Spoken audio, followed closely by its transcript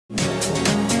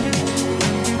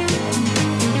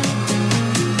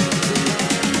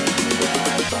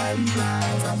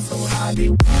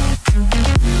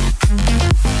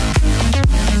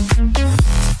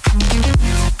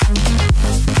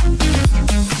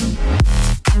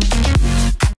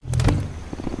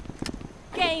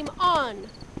Game on!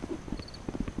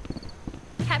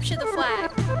 Capture the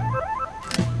flag.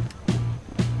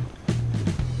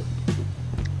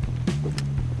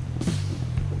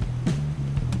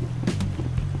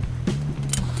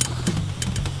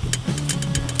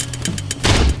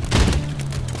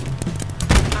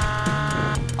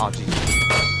 Oh, geez.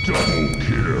 Double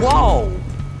kill. Whoa!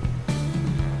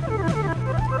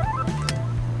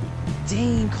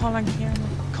 Dang, caught on camera.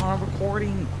 Caught on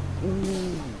recording.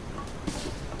 Ooh.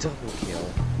 Double kill.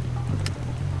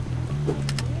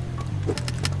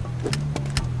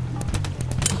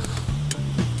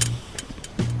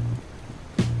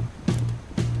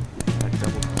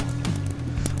 Double kill.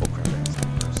 Oh crap, that's not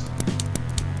first.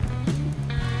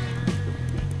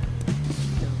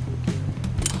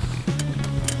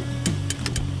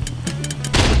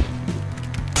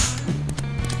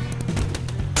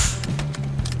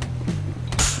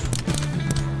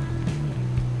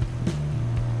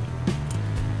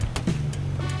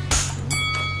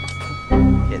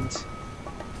 Hit.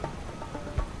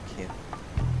 Kill.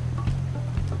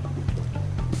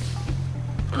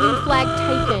 Blue flag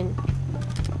taken.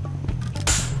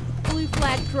 Blue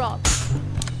flag dropped.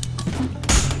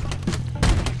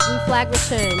 Blue flag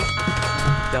returned.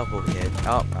 Double hit.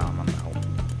 Oh, I'm out.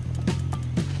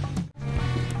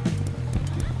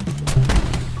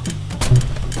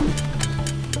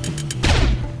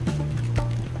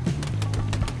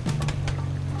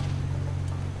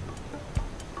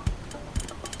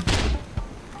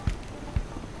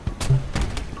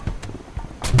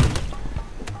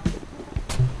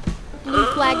 Blue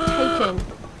flag taken.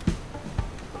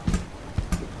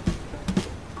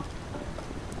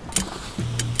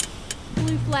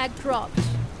 Blue flag dropped.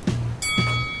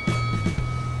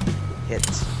 Hit.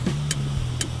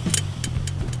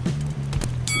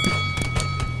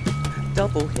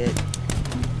 Double hit.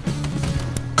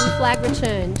 Blue flag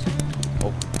returned.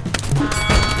 Oh.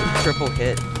 Triple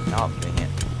hit. Oh, dang it.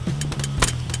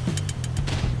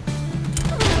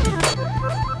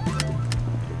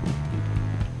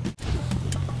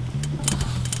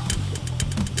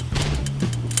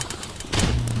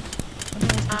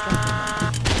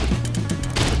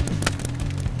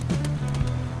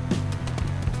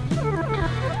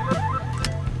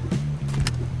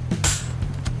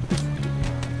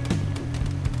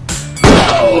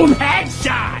 Boom!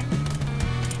 Headshot!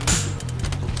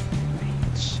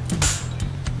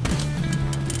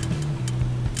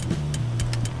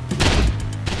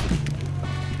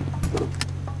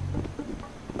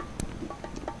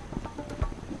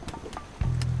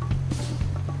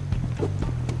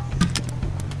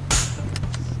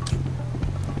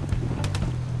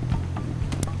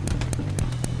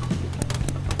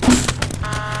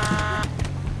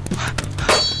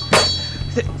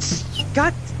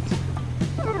 God.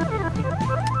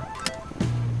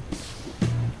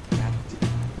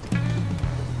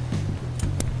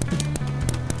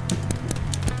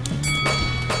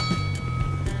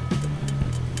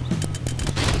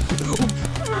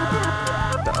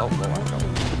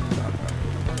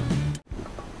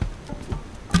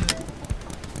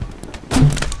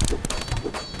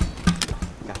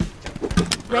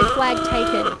 Red flag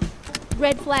taken.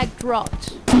 Red flag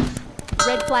dropped.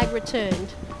 Red flag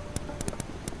returned.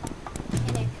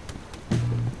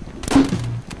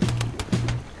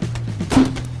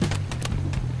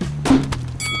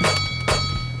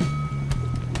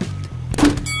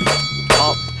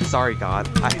 Oh, sorry, God.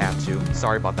 I have to.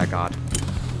 Sorry about that, God.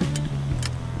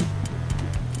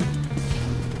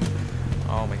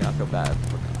 Oh my God, I feel bad.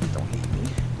 Don't hate me.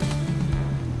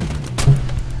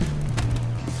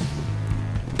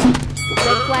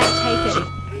 Red flag taken.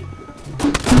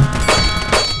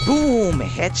 Boom!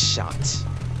 Headshot.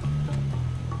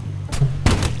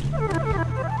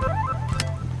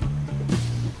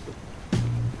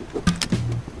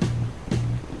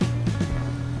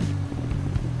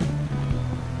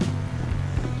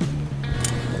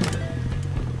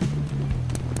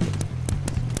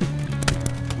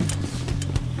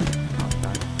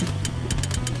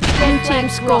 Red team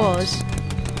scores.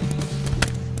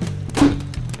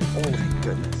 Oh my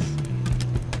goodness.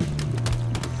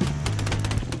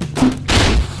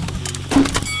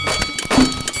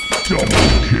 Double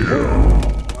kill!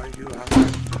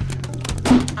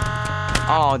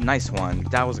 Oh, nice one.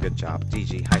 That was a good job.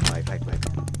 GG. High five, high five.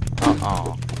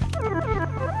 Uh-oh.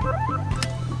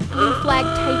 Blue flag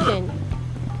taken.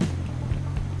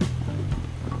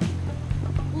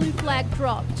 flag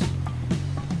dropped.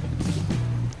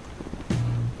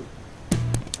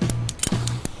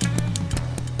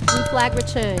 Blue flag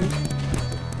returned.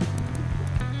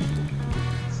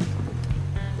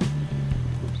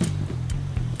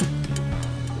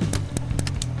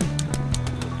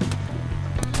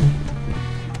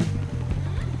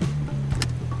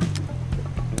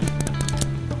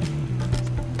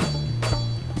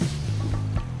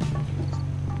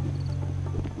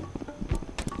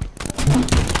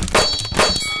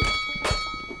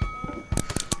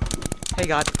 Hey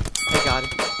God. Hey God.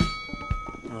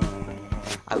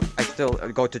 I still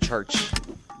go to church.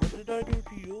 What did I do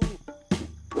to you?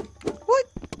 What?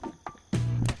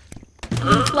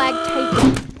 Blue flag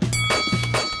taken.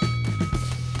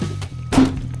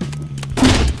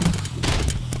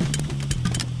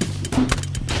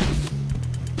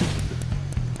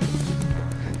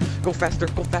 Go faster,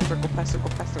 go faster, go faster, go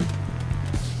faster.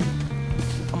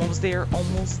 I'm almost there,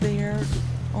 almost there,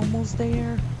 almost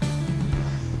there.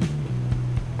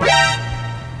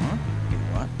 Huh? You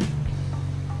what?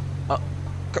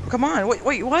 Come on,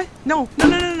 wait, what? No.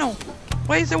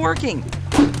 Why is it working?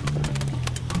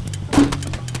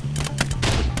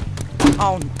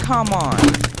 Oh, come on.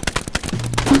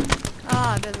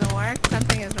 Oh, it doesn't work?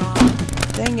 Something is wrong.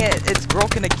 Dang it, it's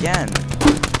broken again.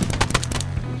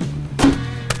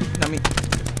 I mean,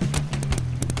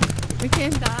 We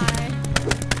can't die.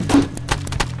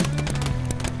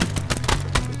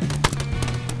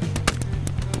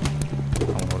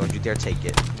 oh, don't you dare take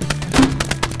it.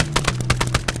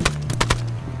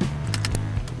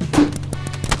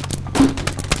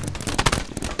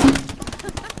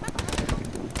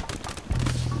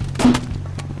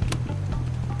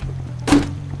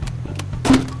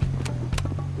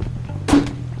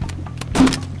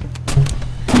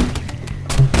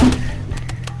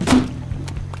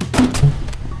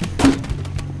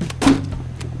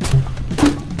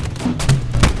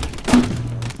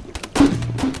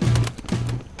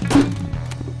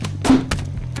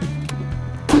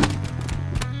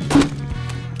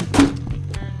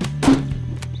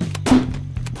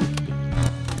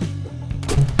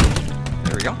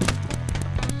 There we go.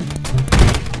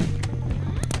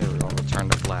 There we go. Return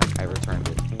the flag. I returned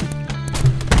it.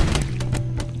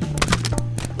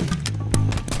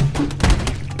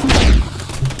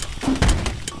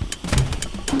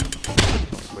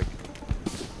 Quick.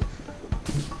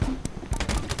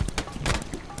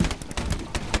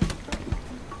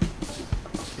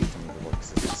 Please tell me the work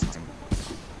system.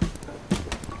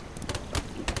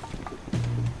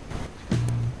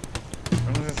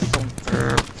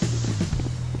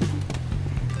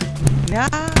 No!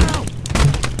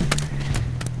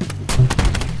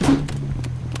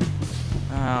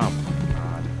 Oh my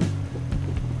God.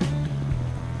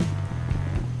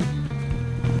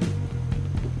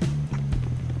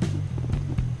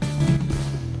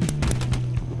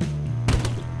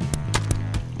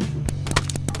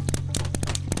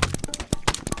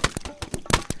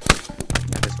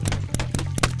 Yeah, this one.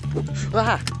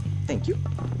 Ah! Thank you.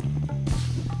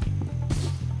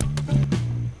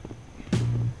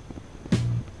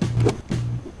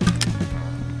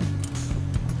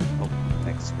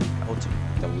 Next week,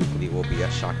 the weekly will be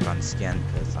a shotgun skin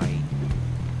because I'm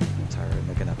tired of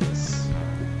looking at this.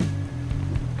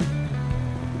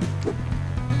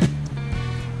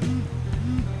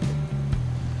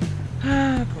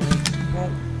 Ah, great.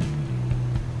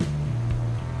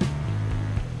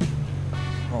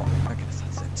 Well, I guess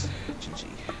that's it. GG.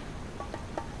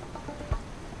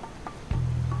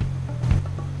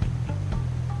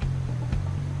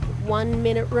 One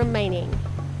minute remaining.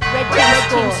 Red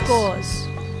team scores.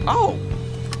 Oh!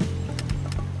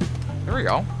 There we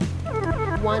go.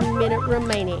 1 minute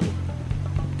remaining.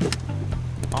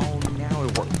 Oh, now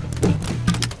it worked.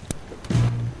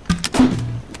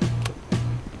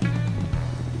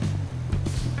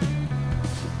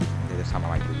 Okay, this time I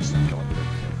might do this. I'm going to do it.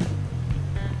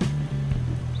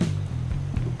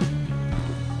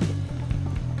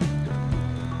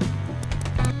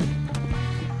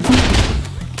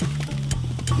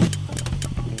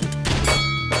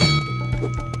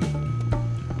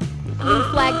 Blue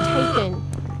flag taken.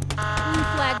 Blue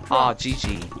flag Ah, dropped.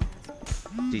 GG.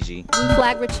 GG. Blue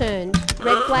flag returned.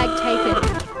 Red flag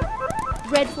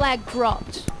taken. Red flag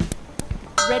dropped.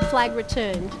 Red flag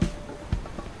returned.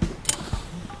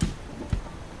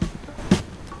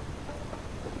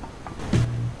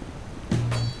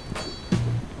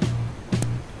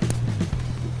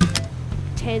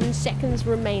 Ten seconds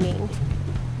remaining.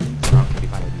 This round could be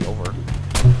finally over.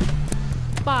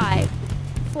 5,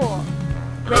 4.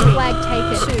 Red flag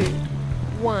taken. 2,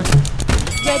 1.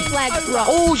 Red flag dropped.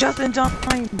 Oh, just in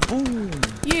time. Boom.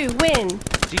 You win.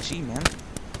 GG, man.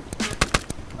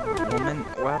 Woman,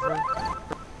 whatever.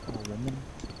 A woman.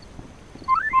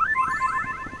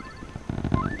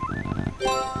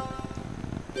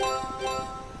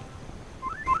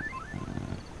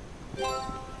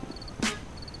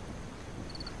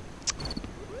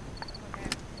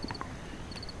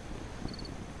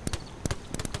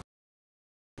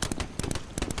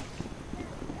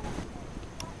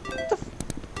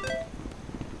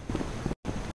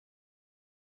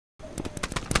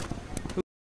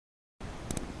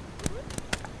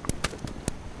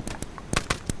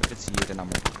 If it's you, then I'm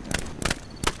reporting it.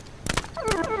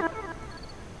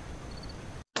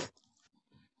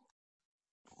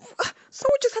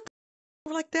 Someone just had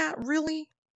to like that, really?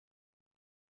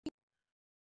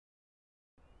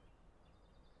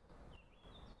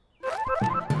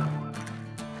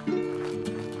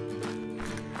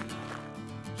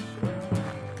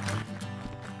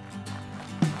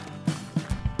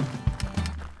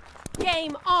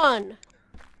 Game on!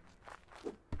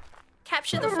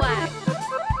 Capture the flag.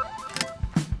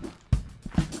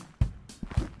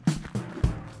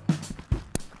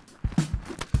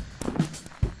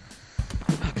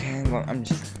 Okay, well, I'm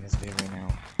just in this video right now.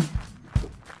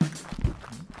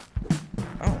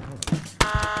 Oh.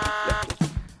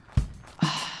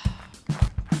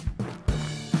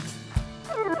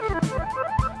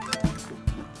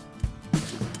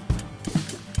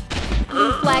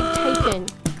 Blue flag taken.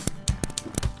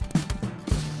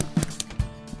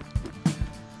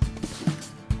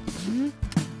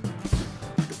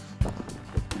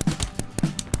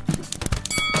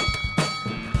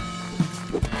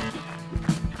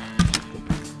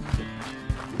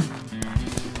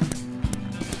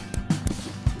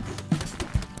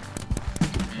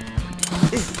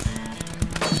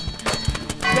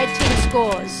 Red team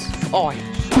scores. Oh, I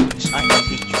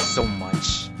hate you so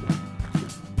much.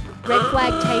 Red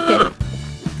flag taken.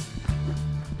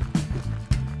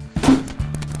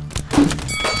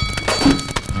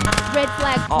 Red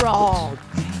flag dropped.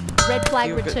 Red flag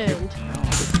You're good. returned.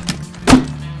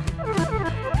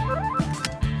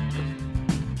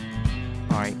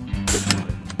 Alright.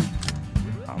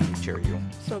 I'm cheer you.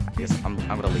 So Yes, I'm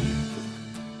gonna leave.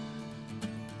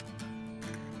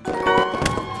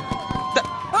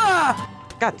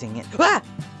 God dang it. Ah!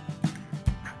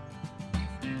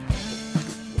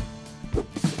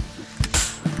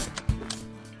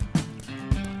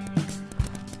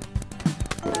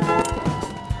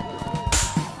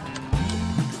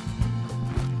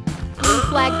 Blue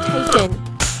flag taken.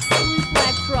 Blue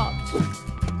flag dropped.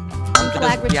 Blue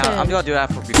flag returned. Yeah, I'm gonna do that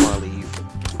before I leave.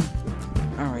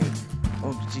 Alright.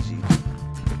 Oh, GG.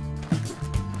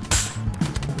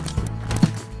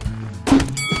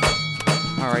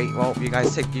 Alright, well, you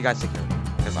guys take care,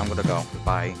 because I'm gonna go.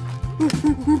 Bye.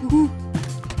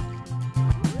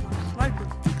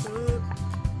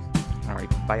 Alright,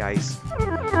 bye guys.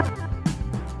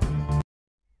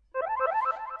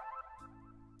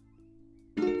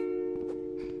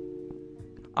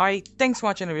 Alright, thanks for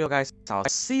watching the video, guys. I'll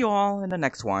see you all in the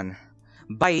next one.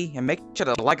 Bye, and make sure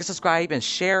to like and subscribe and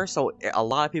share so a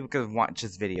lot of people can watch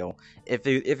this video. If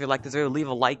you like this video, leave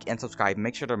a like and subscribe.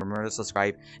 Make sure to remember to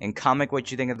subscribe and comment what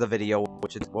you think of the video,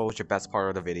 what was your best part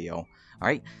of the video.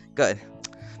 Alright, good.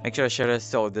 Make sure to share this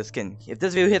so this can, if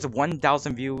this video hits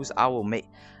 1,000 views, I will make,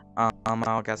 I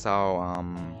guess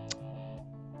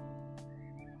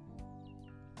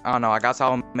I don't know. I guess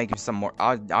I'll make some more.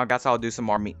 I guess I'll do some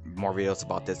more videos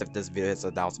about this. If this video hits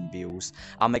 1,000 views,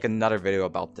 I'll make another video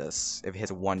about this. If it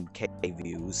hits 1K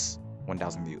views,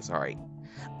 1,000 views. All right.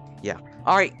 Yeah.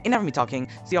 All right. Enough of me talking.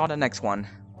 See you on the next one.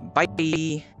 Bye.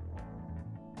 See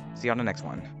you on the next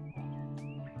one.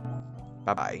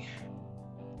 Bye bye.